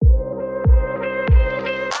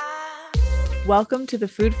Welcome to the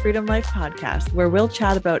Food Freedom Life podcast, where we'll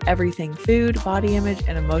chat about everything food, body image,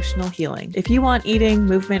 and emotional healing. If you want eating,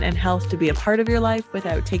 movement, and health to be a part of your life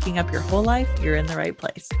without taking up your whole life, you're in the right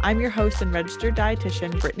place. I'm your host and registered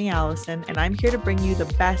dietitian, Brittany Allison, and I'm here to bring you the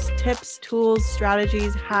best tips, tools,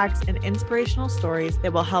 strategies, hacks, and inspirational stories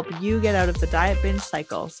that will help you get out of the diet binge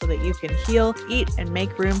cycle so that you can heal, eat, and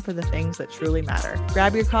make room for the things that truly matter.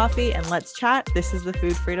 Grab your coffee and let's chat. This is the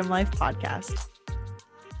Food Freedom Life podcast.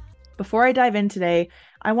 Before I dive in today,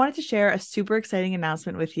 I wanted to share a super exciting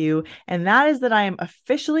announcement with you, and that is that I am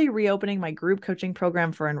officially reopening my group coaching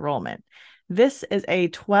program for enrollment. This is a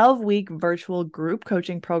 12-week virtual group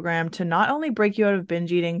coaching program to not only break you out of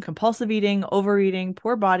binge eating, compulsive eating, overeating,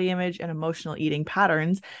 poor body image, and emotional eating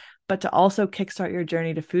patterns, but to also kickstart your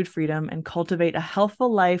journey to food freedom and cultivate a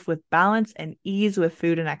healthful life with balance and ease with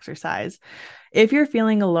food and exercise. If you're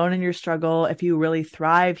feeling alone in your struggle, if you really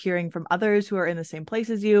thrive hearing from others who are in the same place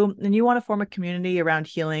as you, and you want to form a community around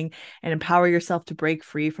healing and empower yourself to break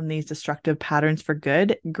free from these destructive patterns for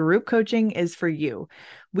good, group coaching is for you.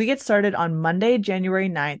 We get started on Monday, January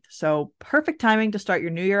 9th, so perfect timing to start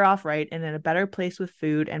your new year off right and in a better place with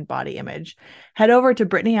food and body image. Head over to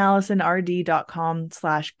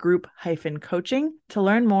brittanyallisonrd.com/group-coaching to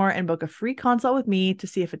learn more and book a free consult with me to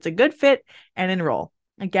see if it's a good fit and enroll.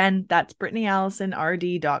 Again, that's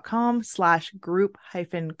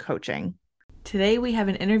brittanyallisonrd.com/group-coaching. Today, we have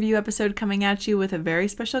an interview episode coming at you with a very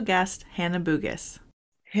special guest, Hannah Bugis.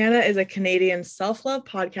 Hannah is a Canadian self-love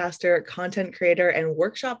podcaster, content creator, and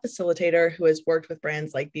workshop facilitator who has worked with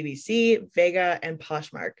brands like BBC, Vega, and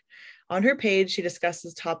Poshmark. On her page, she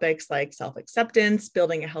discusses topics like self-acceptance,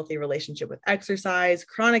 building a healthy relationship with exercise,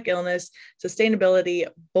 chronic illness, sustainability,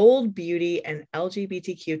 bold beauty, and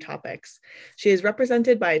LGBTQ topics. She is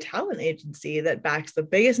represented by a talent agency that backs the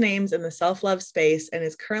biggest names in the self-love space and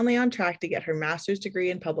is currently on track to get her master's degree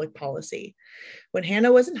in public policy. When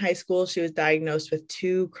Hannah was in high school, she was diagnosed with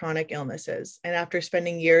 2 chronic illnesses. And after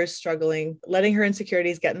spending years struggling, letting her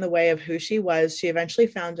insecurities get in the way of who she was, she eventually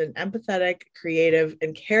found an empathetic, creative,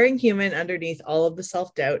 and caring human underneath all of the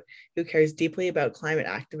self-doubt who cares deeply about climate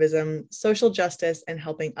activism, social justice, and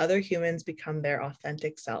helping other humans become their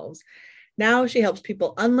authentic selves. Now she helps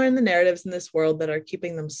people unlearn the narratives in this world that are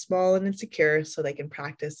keeping them small and insecure so they can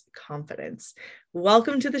practice confidence.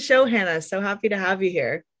 Welcome to the show, Hannah. So happy to have you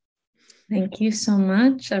here. Thank you so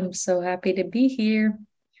much. I'm so happy to be here.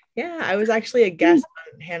 Yeah, I was actually a guest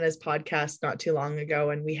on Hannah's podcast not too long ago,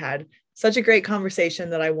 and we had such a great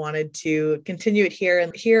conversation that I wanted to continue it here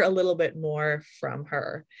and hear a little bit more from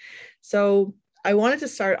her. So I wanted to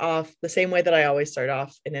start off the same way that I always start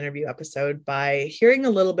off an interview episode by hearing a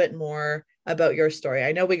little bit more about your story.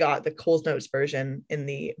 I know we got the Coles Notes version in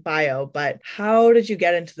the bio, but how did you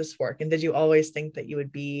get into this work? And did you always think that you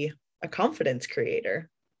would be a confidence creator?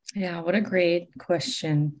 Yeah, what a great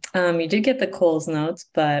question. You did get the Coles Notes,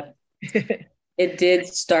 but it did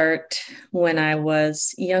start when I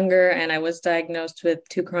was younger and I was diagnosed with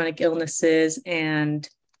 2 chronic illnesses, and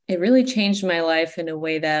it really changed my life in a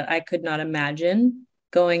way that I could not imagine,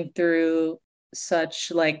 going through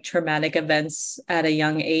such traumatic events at a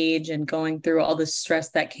young age and going through all the stress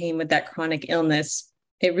that came with that chronic illness.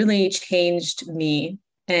 It really changed me,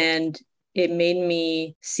 and it made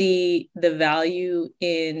me see the value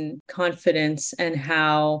in confidence and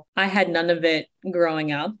how I had none of it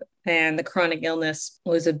growing up. And the chronic illness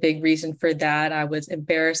was a big reason for that. I was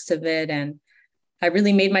embarrassed of it, and I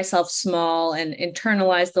really made myself small and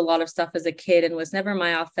internalized a lot of stuff as a kid and was never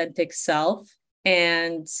my authentic self.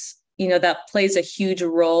 And, that plays a huge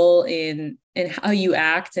role in how you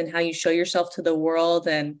act and how you show yourself to the world.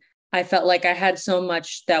 And I felt like I had so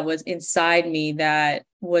much that was inside me that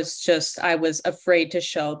was just, I was afraid to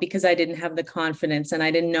show because I didn't have the confidence and I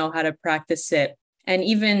didn't know how to practice it. And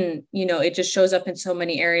even, it just shows up in so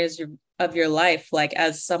many areas of your life. Like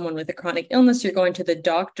as someone with a chronic illness, you're going to the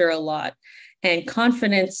doctor a lot. And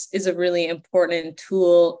confidence is a really important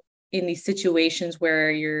tool in these situations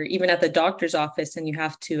where you're even at the doctor's office and you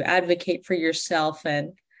have to advocate for yourself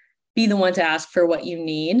and be the one to ask for what you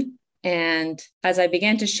need. And as I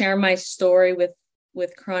began to share my story with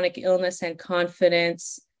chronic illness and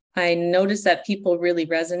confidence, I noticed that people really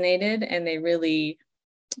resonated and they really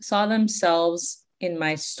saw themselves in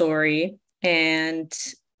my story. And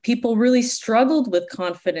people really struggled with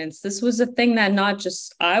confidence. This was a thing that not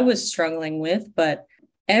just I was struggling with, but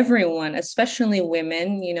everyone, especially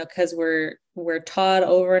women, because we're taught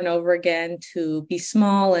over and over again to be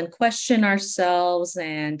small and question ourselves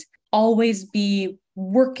and always be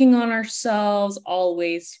working on ourselves,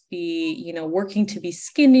 always be, working to be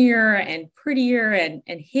skinnier and prettier and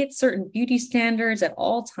hit certain beauty standards at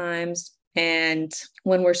all times. And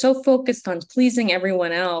when we're so focused on pleasing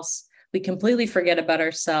everyone else, we completely forget about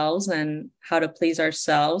ourselves and how to please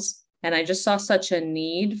ourselves. And I just saw such a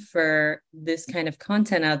need for this kind of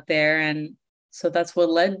content out there. And so that's what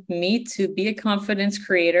led me to be a confidence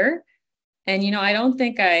creator. And, I don't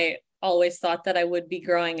think I always thought that I would be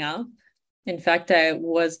growing up. In fact, I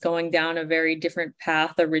was going down a very different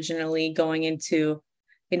path originally, going into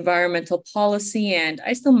environmental policy, and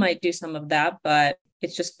I still might do some of that, but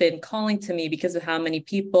it's just been calling to me because of how many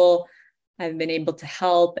people I've been able to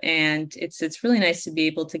help. And it's really nice to be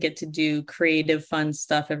able to get to do creative, fun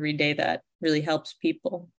stuff every day that really helps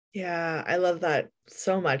people. Yeah, I love that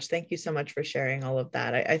so much. Thank you so much for sharing all of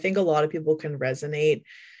that. I think a lot of people can resonate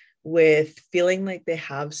with feeling like they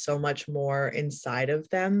have so much more inside of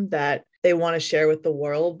them that they want to share with the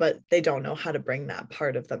world, but they don't know how to bring that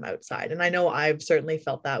part of them outside. And I know I've certainly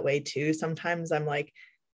felt that way too. Sometimes I'm like,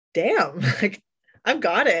 damn, like I've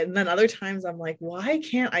got it. And then other times I'm like, why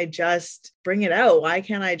can't I just bring it out? Why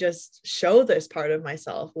can't I just show this part of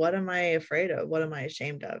myself? What am I afraid of? What am I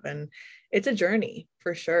ashamed of? And it's a journey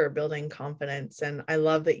for sure, building confidence. And I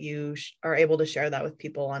love that you are able to share that with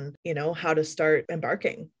people on, how to start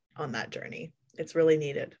embarking on that journey. It's really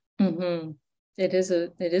needed. Mm-hmm. It is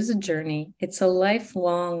a journey. It's a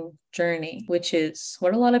lifelong journey, which is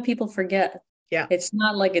what a lot of people forget. Yeah. It's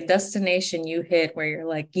not like a destination you hit where you're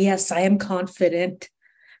like, yes, I am confident.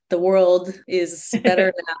 The world is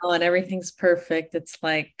better now and everything's perfect. It's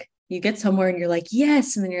like you get somewhere and you're like,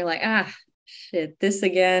 yes. And then you're like, shit, this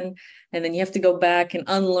again. And then you have to go back and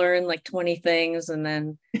unlearn like 20 things. And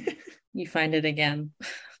then you find it again.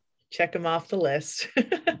 Check them off the list.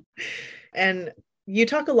 And you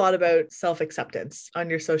talk a lot about self-acceptance on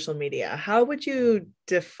your social media. How would you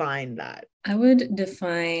define that? I would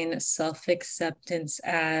define self-acceptance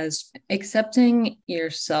as accepting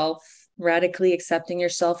yourself, radically accepting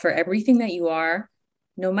yourself for everything that you are,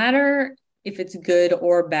 no matter if it's good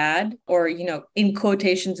or bad, or, in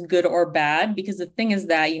quotations, good or bad, because the thing is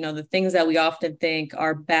that, the things that we often think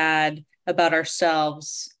are bad about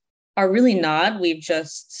ourselves are really not. We've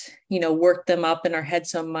just, worked them up in our head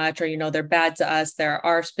so much, or, they're bad to us. They're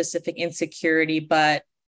our specific insecurity. But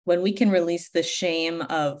when we can release the shame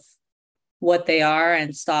of what they are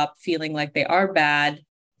and stop feeling like they are bad,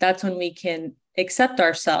 that's when we can accept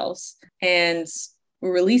ourselves. And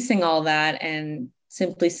releasing all that and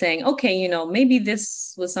simply saying, okay, maybe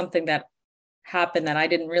this was something that happened that I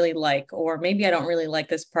didn't really like, or maybe I don't really like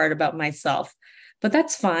this part about myself, but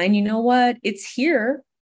that's fine. You know what? It's here.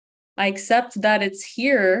 I accept that it's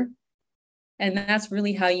here. And that's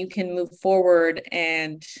really how you can move forward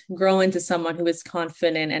and grow into someone who is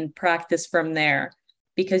confident and practice from there.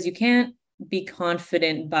 Because you can't be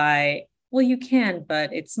confident by, well, you can,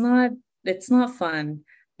 but it's not fun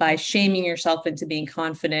by shaming yourself into being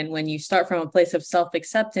confident. When you start from a place of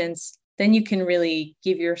self-acceptance, then you can really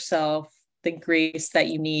give yourself the grace that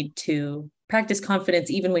you need to practice confidence,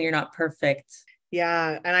 even when you're not perfect.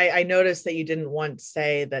 Yeah. And I noticed that you didn't once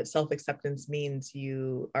say that self-acceptance means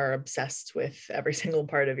you are obsessed with every single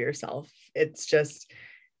part of yourself. It's just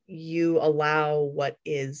you allow what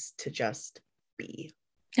is to just be.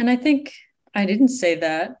 And I think I didn't say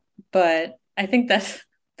that, but I think that's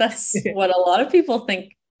what a lot of people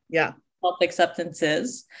think. Yeah. Self-acceptance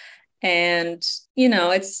is. And,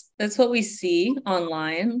 that's what we see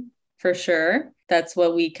online for sure. That's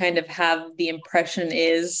what we kind of have the impression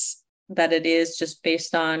is that it is, just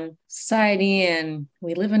based on society, and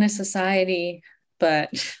we live in a society, but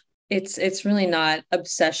it's really not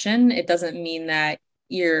obsession. It doesn't mean that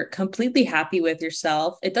you're completely happy with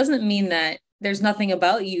yourself. It doesn't mean that there's nothing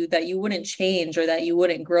about you that you wouldn't change or that you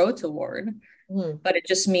wouldn't grow toward. But it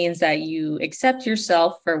just means that you accept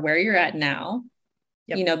yourself for where you're at now.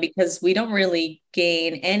 Yep. Because we don't really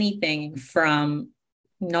gain anything from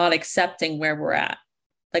not accepting where we're at.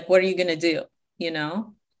 Like, what are you going to do?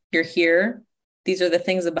 You're here. These are the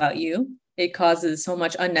things about you. It causes so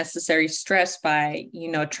much unnecessary stress by,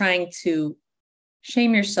 trying to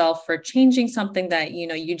shame yourself for changing something that,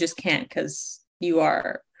 you just can't, because you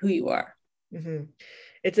are who you are. Mm-hmm.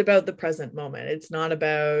 It's about the present moment. It's not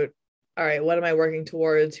about, all right, what am I working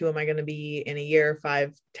towards? Who am I going to be in a year,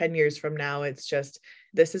 5, 10 years from now? It's just,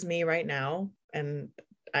 this is me right now. And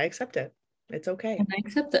I accept it. It's okay. And I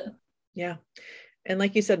accept it. Yeah. And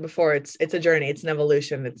like you said before, it's a journey. It's an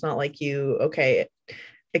evolution. It's not like you, okay,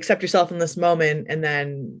 accept yourself in this moment and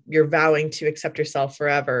then you're vowing to accept yourself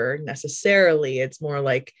forever necessarily. It's more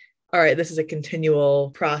like, all right, this is a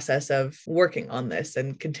continual process of working on this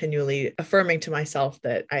and continually affirming to myself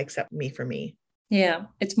that I accept me for me. Yeah.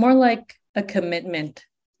 It's more like a commitment,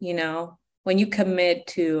 when you commit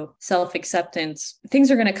to self-acceptance, things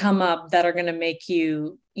are going to come up that are going to make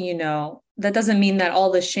you, that doesn't mean that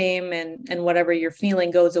all the shame and whatever you're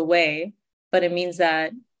feeling goes away, but it means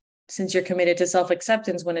that since you're committed to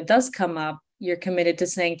self-acceptance, when it does come up, you're committed to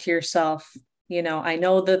saying to yourself, I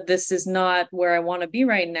know that this is not where I want to be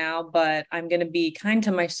right now, but I'm going to be kind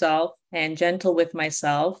to myself and gentle with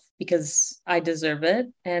myself because I deserve it.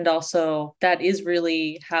 And also that is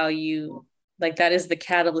really how that is the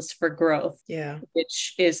catalyst for growth. Yeah.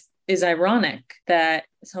 Which is ironic that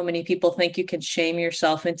so many people think you can shame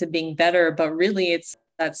yourself into being better, but really it's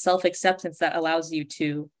that self-acceptance that allows you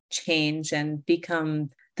to change and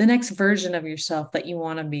become the next version of yourself that you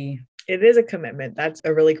want to be. It is a commitment. That's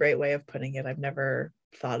a really great way of putting it. I've never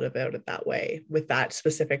thought about it that way with that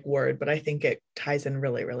specific word, but I think it ties in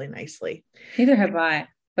really, really nicely. Neither have I,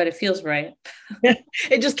 but it feels right.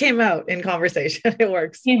 It just came out in conversation. It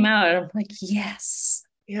works. Came out and I'm like, yes.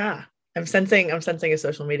 Yeah. I'm sensing a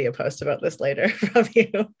social media post about this later from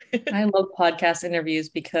you. I love podcast interviews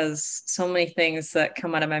because so many things that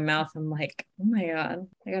come out of my mouth, I'm like, oh my God,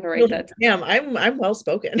 I got to write that down. Yeah, I'm well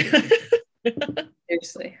spoken.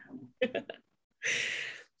 Seriously.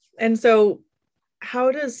 And so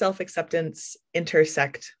how does self-acceptance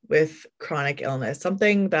intersect with chronic illness?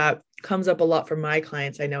 Something that comes up a lot for my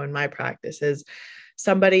clients, I know in my practice, is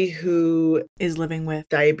somebody who is living with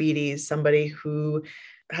diabetes, somebody who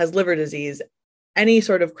has liver disease, any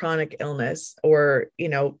sort of chronic illness, or,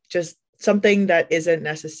 just something that isn't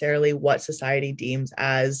necessarily what society deems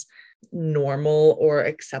as normal or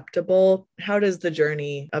acceptable. How does the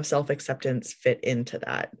journey of self-acceptance fit into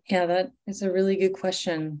that? Yeah, that is a really good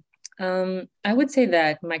question. I would say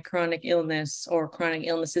that my chronic illness or chronic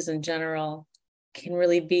illnesses in general can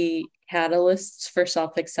really be catalysts for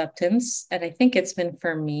self-acceptance. And I think it's been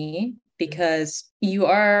for me because you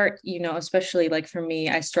are, especially like for me,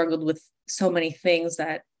 I struggled with so many things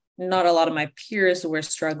that not a lot of my peers were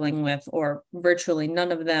struggling with, or virtually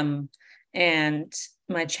none of them. And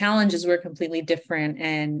my challenges were completely different.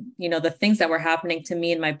 And, the things that were happening to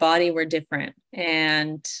me in my body were different.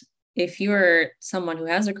 And if you're someone who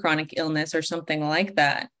has a chronic illness or something like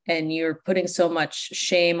that, and you're putting so much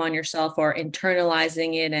shame on yourself or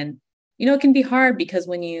internalizing it, and, it can be hard because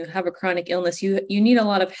when you have a chronic illness, you need a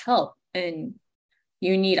lot of help and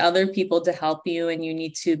you need other people to help you. And you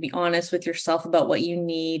need to be honest with yourself about what you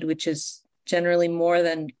need, which is generally more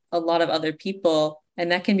than a lot of other people.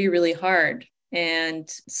 And that can be really hard. And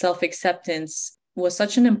self-acceptance was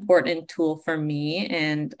such an important tool for me.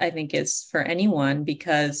 And I think it's for anyone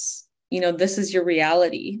because, this is your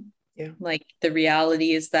reality. Yeah. Like the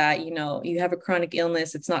reality is that, you have a chronic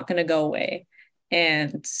illness, it's not going to go away.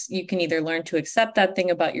 And you can either learn to accept that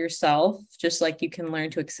thing about yourself, just like you can learn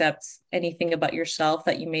to accept anything about yourself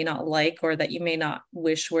that you may not like or that you may not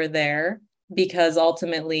wish were there, because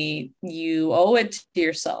ultimately you owe it to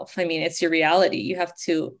yourself. I mean, it's your reality. You have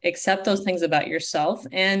to accept those things about yourself.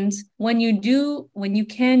 And when you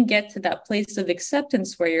can get to that place of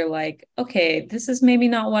acceptance where you're like, okay, this is maybe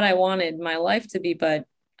not what I wanted my life to be, but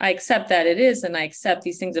I accept that it is, and I accept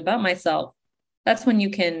these things about myself. That's when you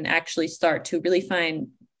can actually start to really find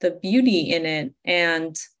the beauty in it.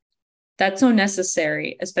 And that's so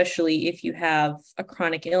necessary, especially if you have a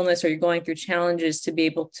chronic illness or you're going through challenges, to be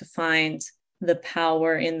able to find the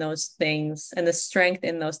power in those things and the strength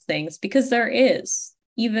in those things, because there is,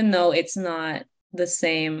 even though it's not the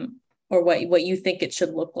same or what you think it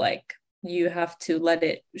should look like, you have to let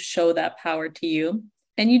it show that power to you,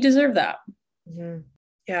 and you deserve that. Mm-hmm.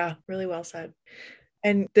 Yeah, really well said.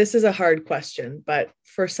 And this is a hard question, but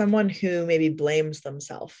for someone who maybe blames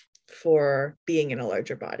themselves for being in a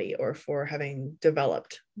larger body or for having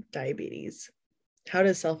developed diabetes, how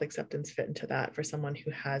does self-acceptance fit into that for someone who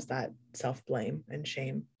has that self-blame and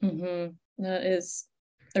shame? Mm-hmm. That is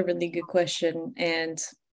a really good question. And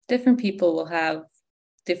different people will have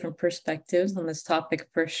different perspectives on this topic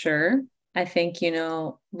for sure. I think,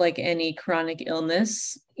 like any chronic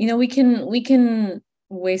illness, we can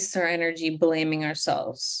waste our energy blaming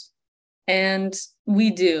ourselves. And we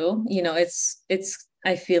do, it's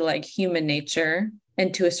I feel like human nature,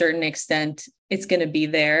 and to a certain extent it's going to be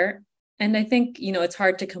there. And I think, it's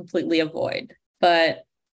hard to completely avoid, but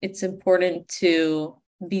it's important to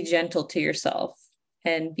be gentle to yourself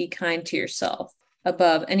and be kind to yourself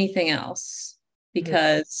above anything else,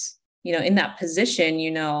 because, in that position,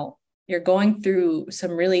 you're going through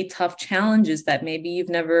some really tough challenges that maybe you've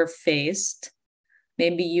never faced.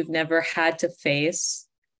 Maybe you've never had to face.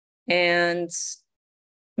 And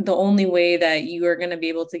the only way that you are going to be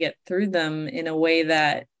able to get through them in a way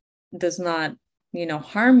that does not,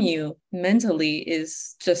 harm you mentally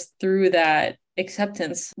is just through that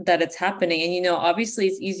acceptance that it's happening. And, obviously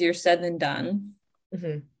it's easier said than done,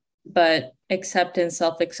 Mm-hmm. but acceptance,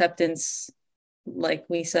 self-acceptance, like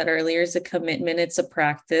we said earlier, is a commitment. It's a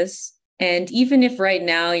practice. And even if right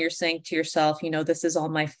now you're saying to yourself, this is all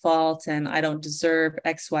my fault and I don't deserve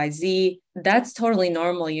XYZ, that's totally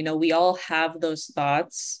normal. We all have those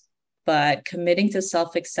thoughts, but committing to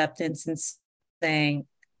self-acceptance and saying,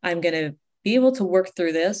 I'm going to be able to work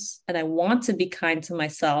through this, and I want to be kind to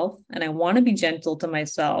myself, and I want to be gentle to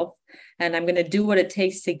myself, and I'm going to do what it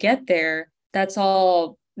takes to get there. That's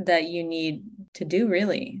all that you need to do,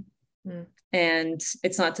 really. Mm. And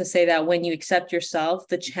it's not to say that when you accept yourself,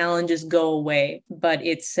 the challenges go away, but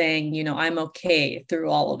it's saying, I'm okay through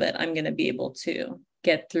all of it. I'm going to be able to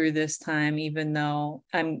get through this time, even though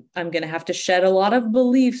I'm going to have to shed a lot of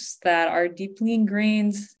beliefs that are deeply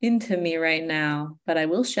ingrained into me right now, but I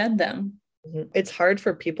will shed them. It's hard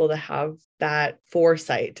for people to have that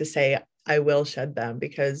foresight to say, I will shed them,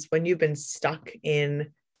 because when you've been stuck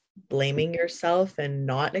in blaming yourself and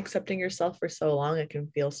not accepting yourself for so long, it can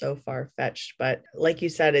feel so far-fetched. But like you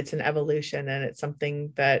said, it's an evolution, and it's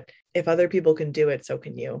something that if other people can do it, so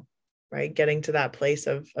can you, right? Getting to that place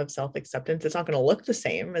of self-acceptance, it's not going to look the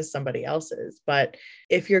same as somebody else's, but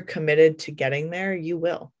if you're committed to getting there, you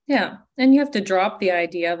will. Yeah. And you have to drop the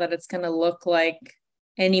idea that it's going to look like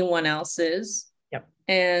anyone else's. Yep.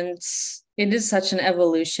 And it is such an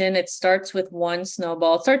evolution. It starts with one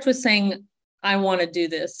snowball. It starts with saying, I want to do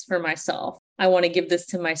this for myself. I want to give this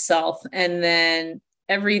to myself. And then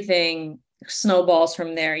everything snowballs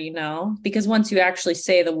from there, because once you actually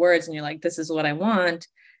say the words and you're like, this is what I want,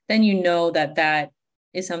 then that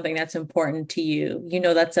is something that's important to you.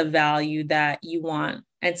 That's a value that you want.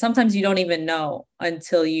 And sometimes you don't even know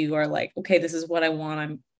until you are like, okay, this is what I want.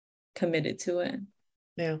 I'm committed to it.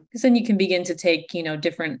 Yeah. Because then you can begin to take,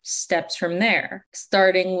 different steps from there,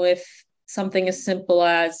 starting with something as simple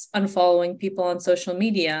as unfollowing people on social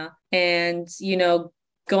media and,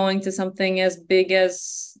 going to something as big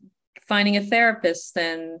as finding a therapist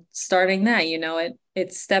and starting that,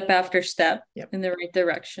 it's step after step. Yep. In the right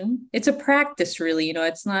direction. It's a practice, really.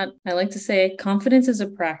 It's not, I like to say confidence is a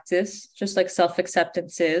practice, just like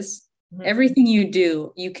self-acceptance is. Mm-hmm. Everything you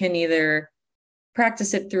do, you can either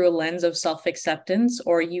practice it through a lens of self-acceptance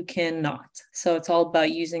or you cannot. So it's all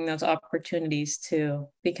about using those opportunities to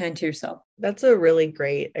be kind to yourself. That's a really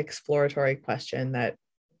great exploratory question that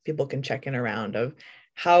people can check in around of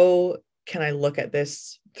how can I look at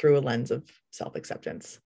this through a lens of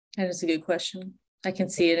self-acceptance? That is a good question. I can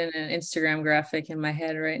see it in an Instagram graphic in my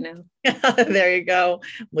head right now. There you go.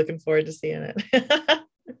 Looking forward to seeing it.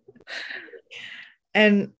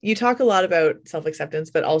 And you talk a lot about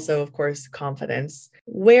self-acceptance, but also, of course, confidence.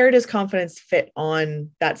 Where does confidence fit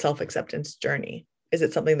on that self-acceptance journey? Is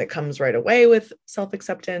it something that comes right away with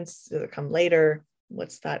self-acceptance? Does it come later?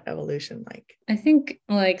 What's that evolution like? I think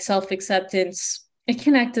like self-acceptance, it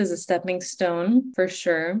can act as a stepping stone for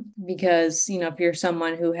sure. Because, if you're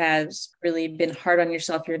someone who has really been hard on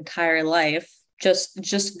yourself your entire life,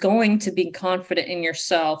 just going to be confident in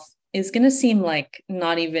yourself is going to seem like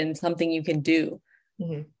not even something you can do.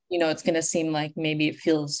 Mm-hmm. It's going to seem like maybe it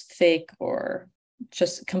feels fake or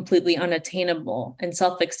just completely unattainable. And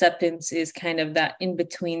self-acceptance is kind of that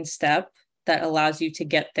in-between step that allows you to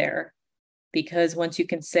get there. Because once you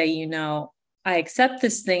can say, I accept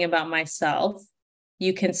this thing about myself,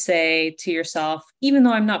 you can say to yourself, even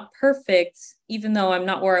though I'm not perfect, even though I'm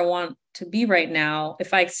not where I want to be right now,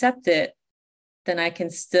 if I accept it, then I can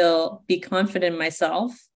still be confident in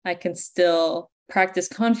myself. I can still practice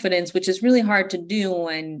confidence, which is really hard to do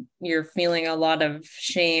when you're feeling a lot of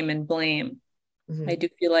shame and blame. Mm-hmm. I do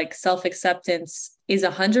feel like self-acceptance is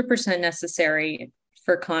 100% necessary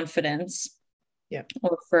for confidence. Yeah.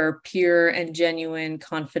 Or for pure and genuine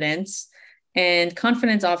confidence. And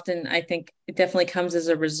confidence often, I think it definitely comes as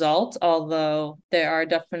a result, although there are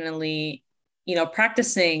definitely,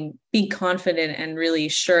 practicing being confident and really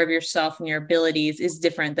sure of yourself and your abilities is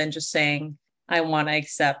different than just saying, I want to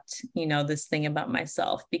accept, this thing about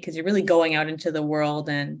myself, because you're really going out into the world.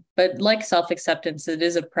 But like self-acceptance, it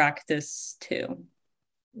is a practice too.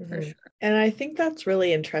 Mm-hmm. For sure. And I think that's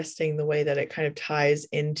really interesting, the way that it kind of ties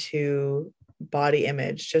into body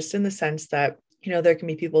image, just in the sense that, there can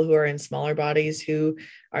be people who are in smaller bodies who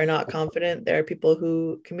are not confident. There are people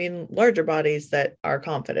who can be in larger bodies that are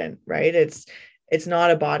confident, right? It's not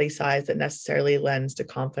a body size that necessarily lends to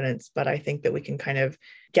confidence, but I think that we can kind of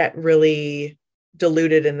get really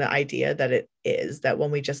diluted in the idea that it is, that when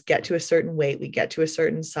we just get to a certain weight, we get to a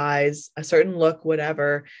certain size, a certain look,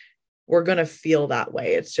 whatever, we're going to feel that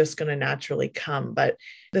way. It's just going to naturally come. But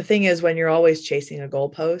the thing is, when you're always chasing a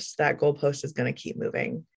goalpost, that goalpost is going to keep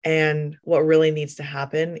moving. And what really needs to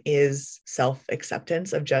happen is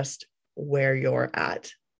self-acceptance of just where you're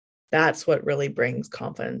at. That's what really brings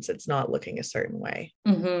confidence. It's not looking a certain way.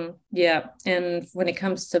 Mm-hmm. Yeah. And when it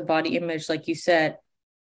comes to body image, like you said,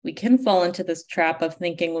 we can fall into this trap of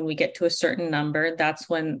thinking when we get to a certain number, that's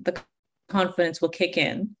when the confidence will kick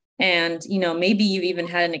in. And, maybe you've even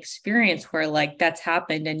had an experience where like that's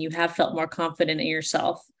happened and you have felt more confident in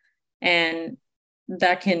yourself. And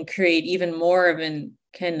that can create even more of an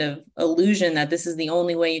kind of illusion that this is the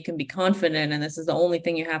only way you can be confident and this is the only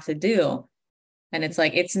thing you have to do. And it's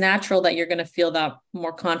like, it's natural that you're going to feel that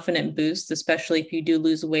more confident boost, especially if you do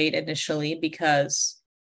lose weight initially, because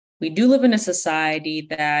we do live in a society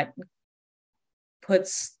that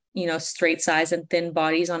puts, straight size and thin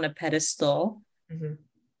bodies on a pedestal. Mm-hmm.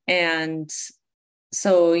 And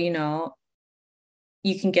so,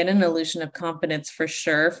 you can get an illusion of confidence for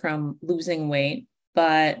sure from losing weight,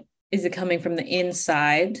 but is it coming from the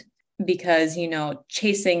inside? Because,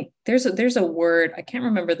 chasing, there's a word, I can't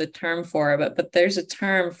remember the term for it, but there's a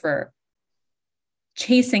term for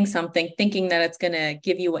chasing something, thinking that it's going to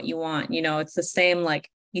give you what you want. It's the same, like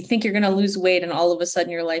you think you're going to lose weight and all of a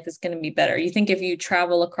sudden your life is going to be better. You think if you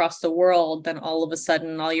travel across the world, then all of a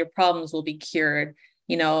sudden all your problems will be cured.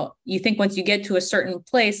 You think once you get to a certain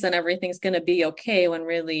place, then everything's going to be okay, when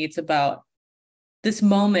really it's about this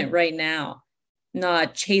moment right now,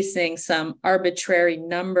 not chasing some arbitrary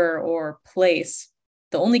number or place.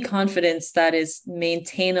 The only confidence that is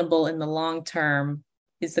maintainable in the long term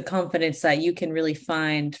is the confidence that you can really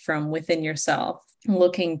find from within yourself.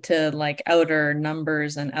 Looking to like outer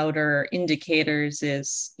numbers and outer indicators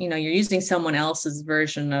is, you're using someone else's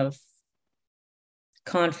version of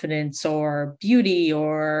confidence or beauty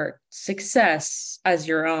or success as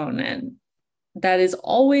your own. And that is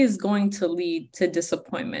always going to lead to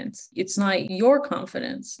disappointment. It's not your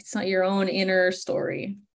confidence. It's not your own inner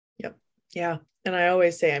story. Yep. Yeah. And I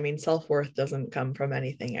always say, self-worth doesn't come from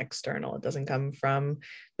anything external. It doesn't come from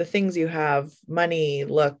the things you have, money,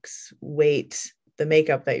 looks, weight, the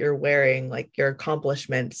makeup that you're wearing, like your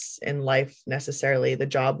accomplishments in life necessarily, the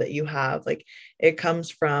job that you have. Like it comes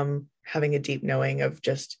from having a deep knowing of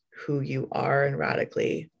just who you are and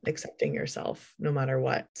radically accepting yourself no matter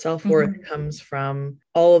what. Self-worth comes from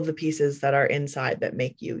all of the pieces that are inside that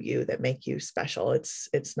make you you, that make you special.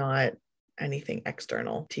 It's not anything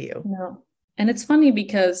external to you. No. And it's funny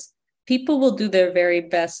because people will do their very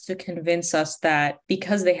best to convince us that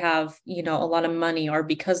because they have, a lot of money, or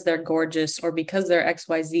because they're gorgeous, or because they're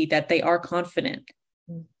XYZ, that they are confident.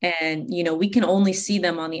 And, we can only see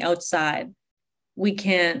them on the outside. We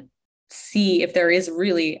can't see if there is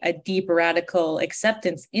really a deep radical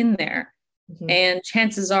acceptance in there. And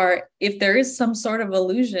chances are, if there is some sort of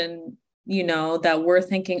illusion, that we're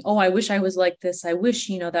thinking, oh, I wish I was like this. I wish,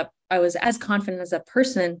 that I was as confident as that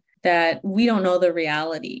person, that we don't know the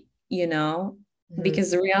reality,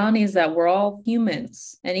 because the reality is that we're all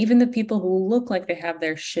humans. And even the people who look like they have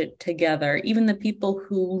their shit together, even the people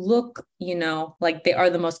who look, like they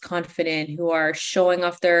are the most confident, who are showing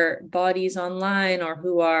off their bodies online, or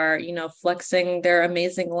who are, flexing their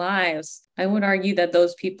amazing lives, I would argue that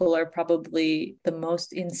those people are probably the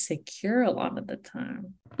most insecure a lot of the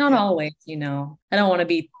time. Not always, I don't want to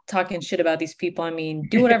be talking shit about these people.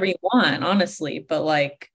 Do whatever you want, honestly, but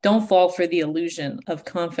like, don't fall for the illusion of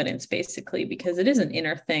confidence, basically, because it is an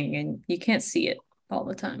inner thing and you can't see it all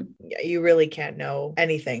the time. Yeah, you really can't know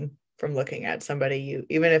anything from looking at somebody.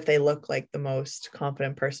 Even if they look like the most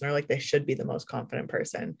confident person, or like they should be the most confident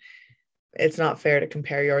person, it's not fair to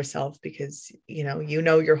compare yourself, because you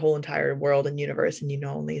know your whole entire world and universe, and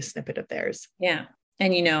only a snippet of theirs. Yeah.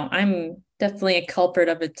 And I'm definitely a culprit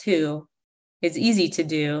of it too. It's easy to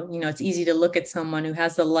do. It's easy to look at someone who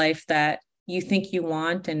has the life that you think you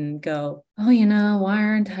want and go, oh, why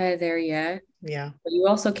aren't I there yet? Yeah. But you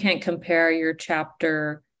also can't compare your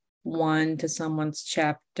chapter 1 to someone's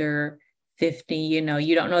chapter 50.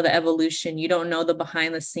 You don't know the evolution. You don't know the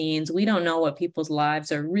behind the scenes. We don't know what people's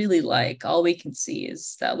lives are really like. All we can see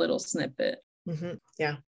is that little snippet.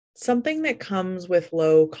 Yeah. Something that comes with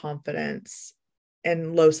low confidence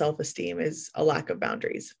and low self-esteem is a lack of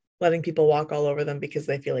boundaries. Letting people walk all over them because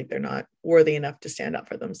they feel like they're not worthy enough to stand up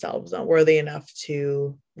for themselves, not worthy enough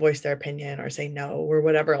to voice their opinion or say no, or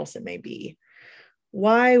whatever else it may be.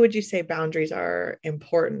 Why would you say boundaries are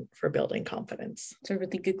important for building confidence? It's a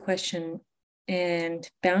really good question. And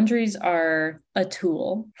boundaries are a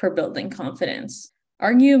tool for building confidence.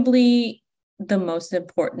 Arguably the most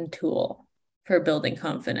important tool for building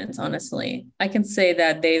confidence, honestly. I can say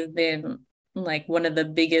that they've been like one of the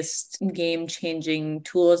biggest game-changing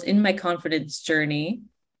tools in my confidence journey,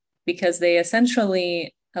 because they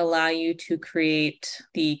essentially allow you to create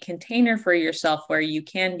the container for yourself where you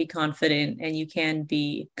can be confident and you can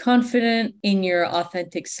be confident in your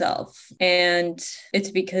authentic self. And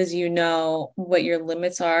it's because you know what your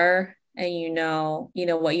limits are, and you know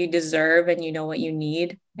what you deserve, and you know what you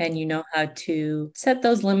need, and you know how to set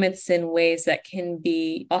those limits in ways that can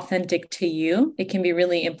be authentic to you. It can be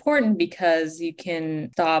really important because you can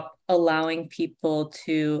stop allowing people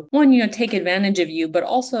to, one, take advantage of you, but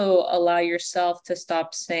also allow yourself to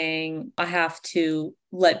stop saying, I have to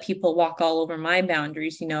let people walk all over my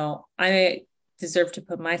boundaries. I deserve to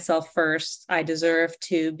put myself first. I deserve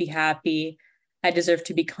to be happy. I deserve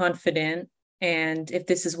to be confident. And if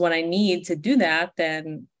this is what I need to do that,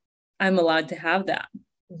 then I'm allowed to have that.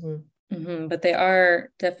 But they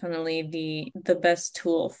are definitely the best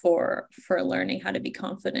tool for learning how to be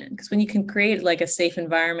confident. Because when you can create like a safe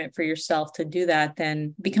environment for yourself to do that,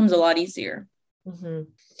 then it becomes a lot easier.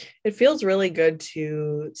 It feels really good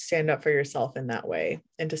to stand up for yourself in that way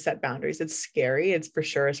and to set boundaries. It's scary. It's for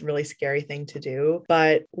sure a really scary thing to do.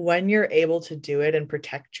 But when you're able to do it and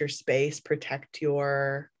protect your space, protect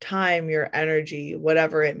your time, your energy,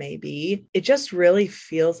 whatever it may be, it just really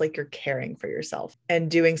feels like you're caring for yourself and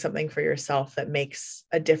doing something for yourself that makes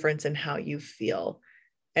a difference in how you feel.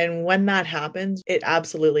 And when that happens, it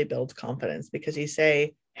absolutely builds confidence because you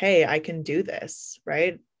say, hey, I can do this,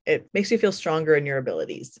 right? It makes you feel stronger in your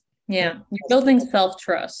abilities. Yeah. You're building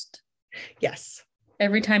self-trust. Yes.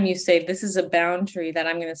 Every time you say, this is a boundary that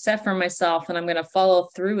I'm going to set for myself and I'm going to follow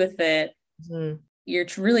through with it, you're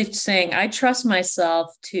really saying, I trust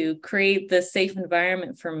myself to create this safe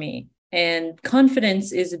environment for me. And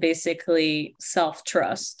confidence is basically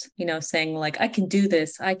self-trust, saying like, I can do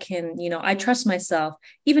this. I can, I trust myself,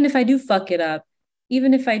 even if I do fuck it up,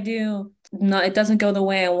 even if I do not, it doesn't go the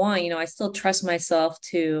way I want, I still trust myself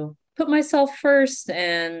to put myself first.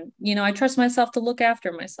 And, I trust myself to look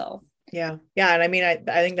after myself. Yeah. Yeah. And I mean, I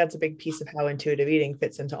think that's a big piece of how intuitive eating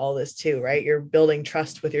fits into all this too, right? You're building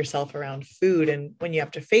trust with yourself around food. And when you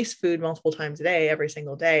have to face food multiple times a day, every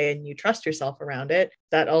single day, and you trust yourself around it,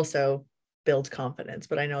 that also builds confidence.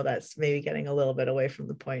 But I know that's maybe getting a little bit away from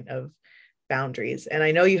the point of boundaries. And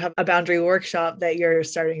I know you have a boundary workshop that you're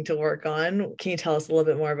starting to work on. Can you tell us a little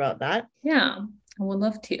bit more about that? Yeah, I would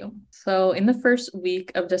love to. So in the first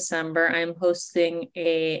week of December, I'm hosting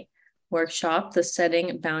a workshop, the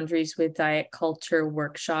Setting Boundaries with Diet Culture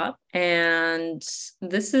workshop. And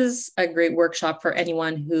this is a great workshop for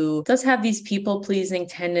anyone who does have these people-pleasing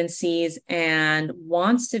tendencies and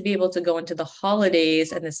wants to be able to go into the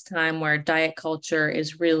holidays and this time where diet culture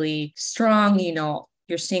is really strong.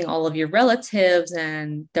 You're seeing all of your relatives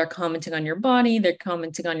and they're commenting on your body, they're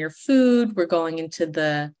commenting on your food. We're going into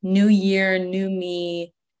the new year, new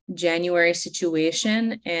me, January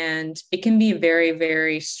situation. And it can be a very,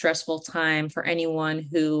 very stressful time for anyone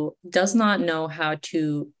who does not know how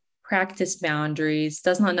to practice boundaries,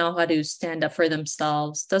 does not know how to stand up for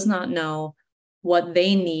themselves, does not know what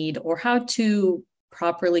they need or how to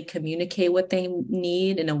properly communicate what they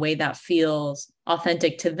need in a way that feels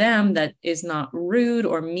authentic to them, that is not rude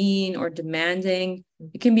or mean or demanding.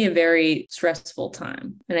 It can be a very stressful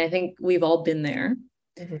time. And I think we've all been there.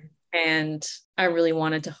 And I really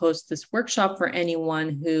wanted to host this workshop for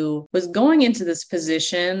anyone who was going into this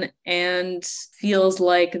position and feels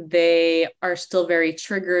like they are still very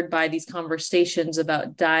triggered by these conversations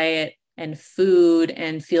about diet and food,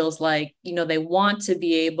 and feels like, they want to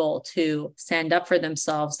be able to stand up for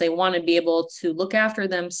themselves. They want to be able to look after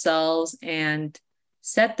themselves and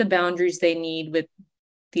set the boundaries they need with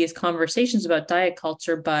these conversations about diet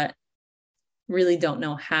culture, but really don't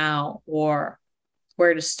know how or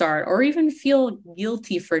where to start, or even feel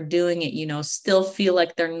guilty for doing it, still feel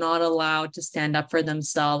like they're not allowed to stand up for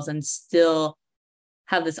themselves and still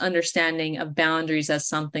have this understanding of boundaries as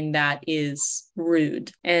something that is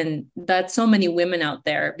rude. And that's so many women out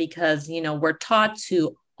there because, we're taught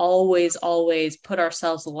to always put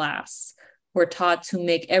ourselves last. We're taught to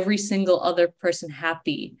make every single other person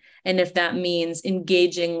happy. And if that means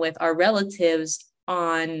engaging with our relatives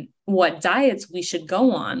on what diets we should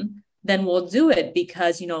go on, then we'll do it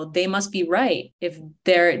because, they must be right if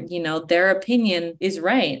their opinion is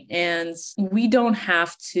right. And we don't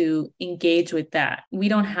have to engage with that. We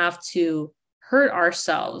don't have to hurt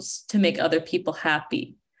ourselves to make other people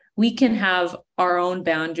happy. We can have our own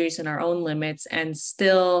boundaries and our own limits and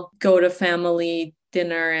still go to family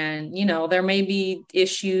dinner. And, there may be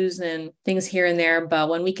issues and things here and there, but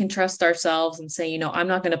when we can trust ourselves and say, I'm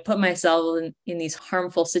not going to put myself in these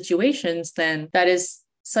harmful situations, then that is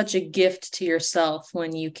such a gift to yourself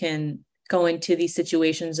when you can go into these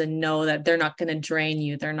situations and know that they're not going to drain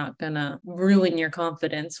you. They're not going to ruin your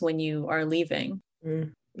confidence when you are leaving.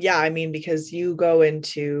 Yeah, I mean, because you go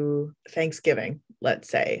into Thanksgiving, let's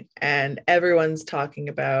say, and everyone's talking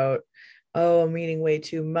about, oh, I'm eating way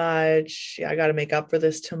too much. Yeah, I got to make up for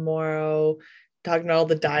this tomorrow. Talking about all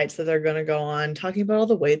the diets that they're going to go on, talking about all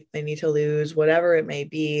the weight they need to lose, whatever it may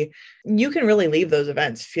be. You can really leave those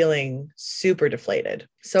events feeling super deflated,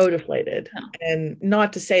 so deflated. Yeah. And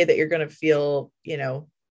not to say that you're going to feel,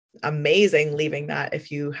 amazing leaving that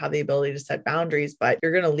if you have the ability to set boundaries, but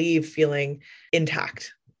you're going to leave feeling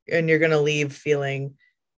intact, and you're going to leave feeling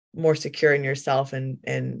more secure in yourself,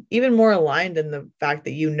 and even more aligned in the fact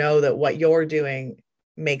that you know that what you're doing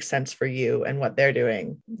makes sense for you, and what they're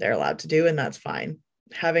doing they're allowed to do, and that's fine.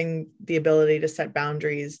 Having the ability to set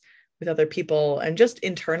boundaries with other people and just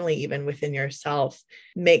internally, even within yourself,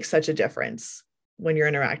 makes such a difference when you're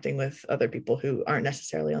interacting with other people who aren't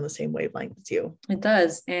necessarily on the same wavelength as you. It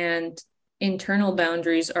does. And internal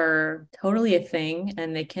boundaries are totally a thing,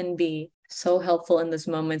 and they can be so helpful in those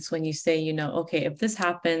moments when you say, okay, if this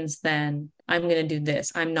happens, then I'm going to do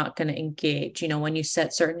this. I'm not going to engage. When you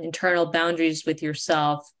set certain internal boundaries with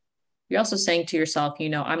yourself, you're also saying to yourself,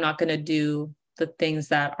 I'm not going to do the things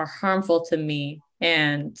that are harmful to me.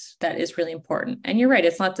 And that is really important. And you're right.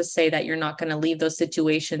 It's not to say that you're not going to leave those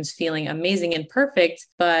situations feeling amazing and perfect,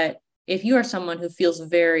 but if you are someone who feels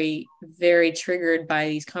very, very triggered by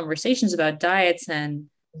these conversations about diets and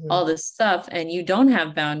all this stuff, and you don't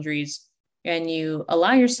have boundaries, and you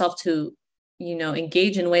allow yourself to,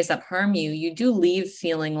 engage in ways that harm you, you do leave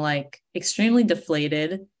feeling like extremely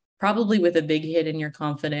deflated, probably with a big hit in your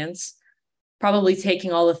confidence, probably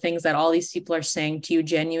taking all the things that all these people are saying to you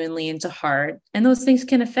genuinely into heart. And those things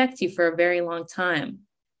can affect you for a very long time.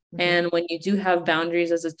 And when you do have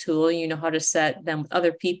boundaries as a tool, you know how to set them with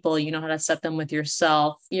other people, you know how to set them with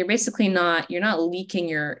yourself. You're basically you're not leaking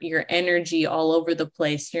your energy all over the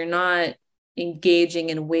place. You're not engaging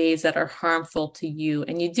in ways that are harmful to you.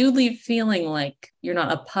 And you do leave feeling like you're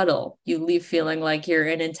not a puddle. You leave feeling like you're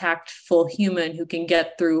an intact, full human who can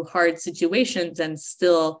get through hard situations and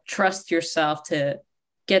still trust yourself to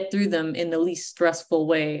get through them in the least stressful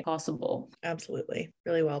way possible. Absolutely.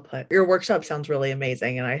 Really well put. Your workshop sounds really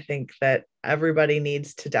amazing. And I think that everybody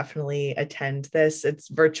needs to definitely attend this. It's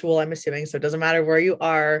virtual, I'm assuming. So it doesn't matter where you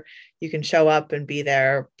are. You can show up and be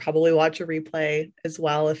there, probably watch a replay as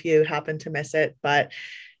well if you happen to miss it. But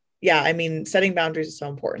yeah, I mean, setting boundaries is so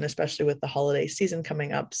important, especially with the holiday season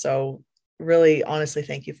coming up. So really, honestly,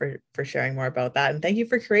 thank you for sharing more about that. And thank you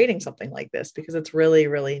for creating something like this, because it's really,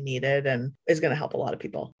 really needed and is going to help a lot of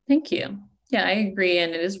people. Thank you. Yeah, I agree.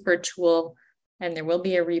 And it is virtual, and there will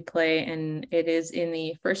be a replay, and it is in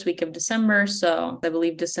the first week of December. So I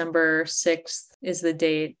believe December 6th is the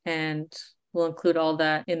date, and we'll include all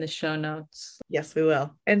that in the show notes. Yes, we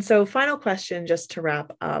will. And so final question, just to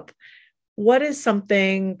wrap up, what is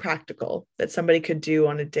something practical that somebody could do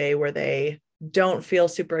on a day where they don't feel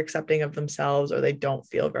super accepting of themselves, or they don't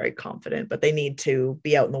feel very confident, but they need to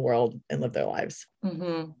be out in the world and live their lives?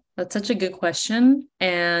 That's such a good question.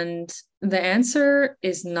 And the answer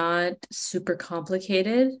is not super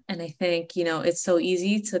complicated. And I think, it's so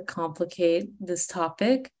easy to complicate this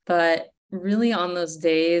topic, but really on those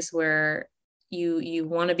days where you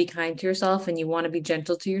want to be kind to yourself and you want to be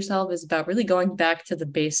gentle to yourself is about really going back to the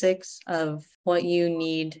basics of what you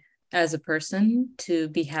need as a person to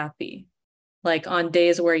be happy. Like on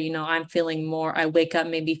days where, I'm feeling more, I wake up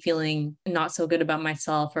maybe feeling not so good about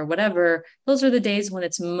myself or whatever. Those are the days when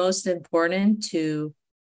it's most important to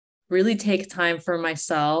really take time for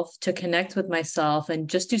myself, to connect with myself and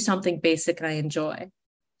just do something basic I enjoy.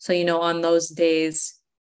 So, on those days,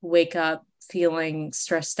 wake up feeling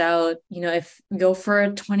stressed out, if go for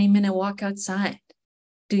a 20-minute walk outside,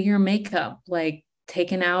 do your makeup, like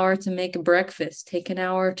take an hour to make a breakfast, take an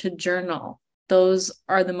hour to journal. Those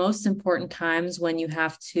are the most important times when you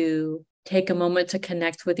have to take a moment to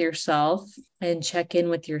connect with yourself and check in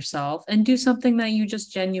with yourself and do something that you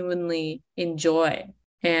just genuinely enjoy,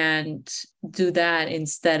 and do that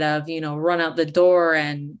instead of, run out the door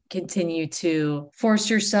and continue to force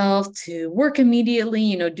yourself to work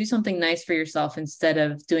immediately, do something nice for yourself instead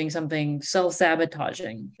of doing something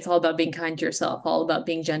self-sabotaging. It's all about being kind to yourself, all about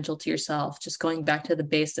being gentle to yourself, just going back to the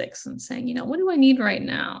basics and saying, what do I need right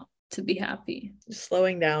now to be happy?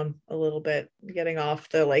 Slowing down a little bit, getting off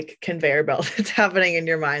the conveyor belt that's happening in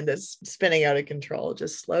your mind that's spinning out of control.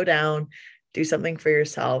 Just slow down, do something for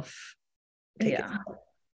yourself. Yeah.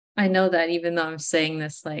 I know that even though I'm saying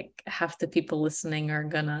this, half the people listening are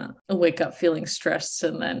gonna wake up feeling stressed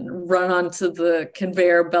and then run onto the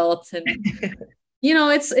conveyor belt. And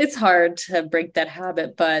it's hard to break that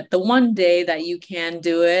habit, but the one day that you can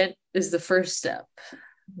do it is the first step.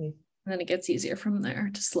 And then it gets easier from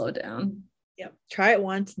there to slow down. Yep. Try it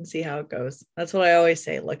once and see how it goes. That's what I always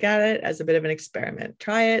say. Look at it as a bit of an experiment.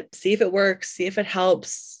 Try it, see if it works, see if it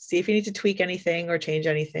helps, see if you need to tweak anything or change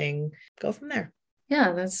anything. Go from there.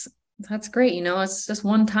 Yeah, that's great. It's just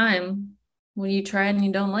one time. When you try it and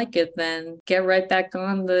you don't like it, then get right back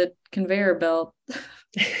on the conveyor belt.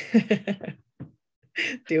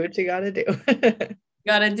 Do what you got to do.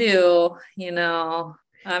 Gotta do,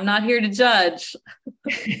 I'm not here to judge.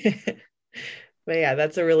 But yeah,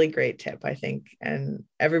 that's a really great tip, I think. And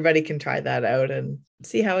everybody can try that out and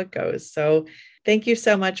see how it goes. So thank you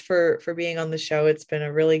so much for being on the show. It's been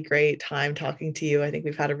a really great time talking to you. I think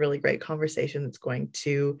we've had a really great conversation that's going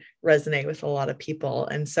to resonate with a lot of people.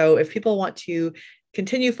 And so if people want to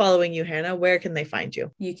continue following you, Hannah, where can they find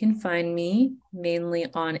you? You can find me mainly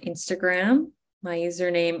on Instagram. My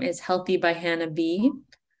username is Healthy by Hannah B.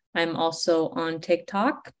 I'm also on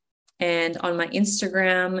TikTok. And on my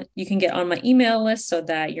Instagram, you can get on my email list so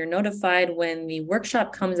that you're notified when the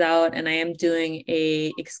workshop comes out. And I am doing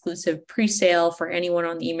a exclusive pre-sale for anyone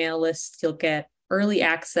on the email list. You'll get early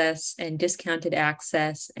access and discounted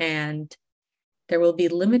access, and there will be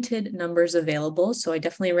limited numbers available. So I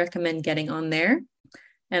definitely recommend getting on there.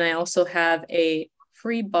 And I also have a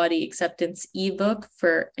free body acceptance ebook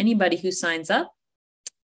for anybody who signs up.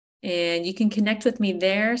 And you can connect with me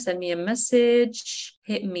there, send me a message,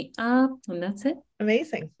 hit me up, and that's it.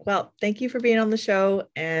 Amazing. Well, thank you for being on the show,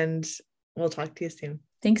 and we'll talk to you soon.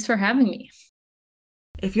 Thanks for having me.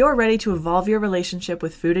 If you're ready to evolve your relationship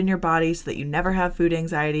with food in your body so that you never have food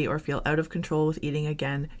anxiety or feel out of control with eating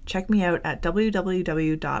again, check me out at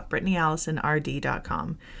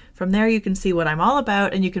www.brittanyallisonrd.com. From there, you can see what I'm all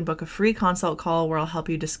about, and you can book a free consult call where I'll help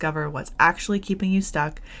you discover what's actually keeping you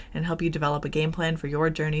stuck and help you develop a game plan for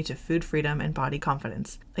your journey to food freedom and body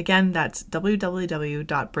confidence. Again, that's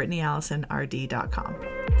www.brittanyallisonrd.com.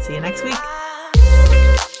 See you next week.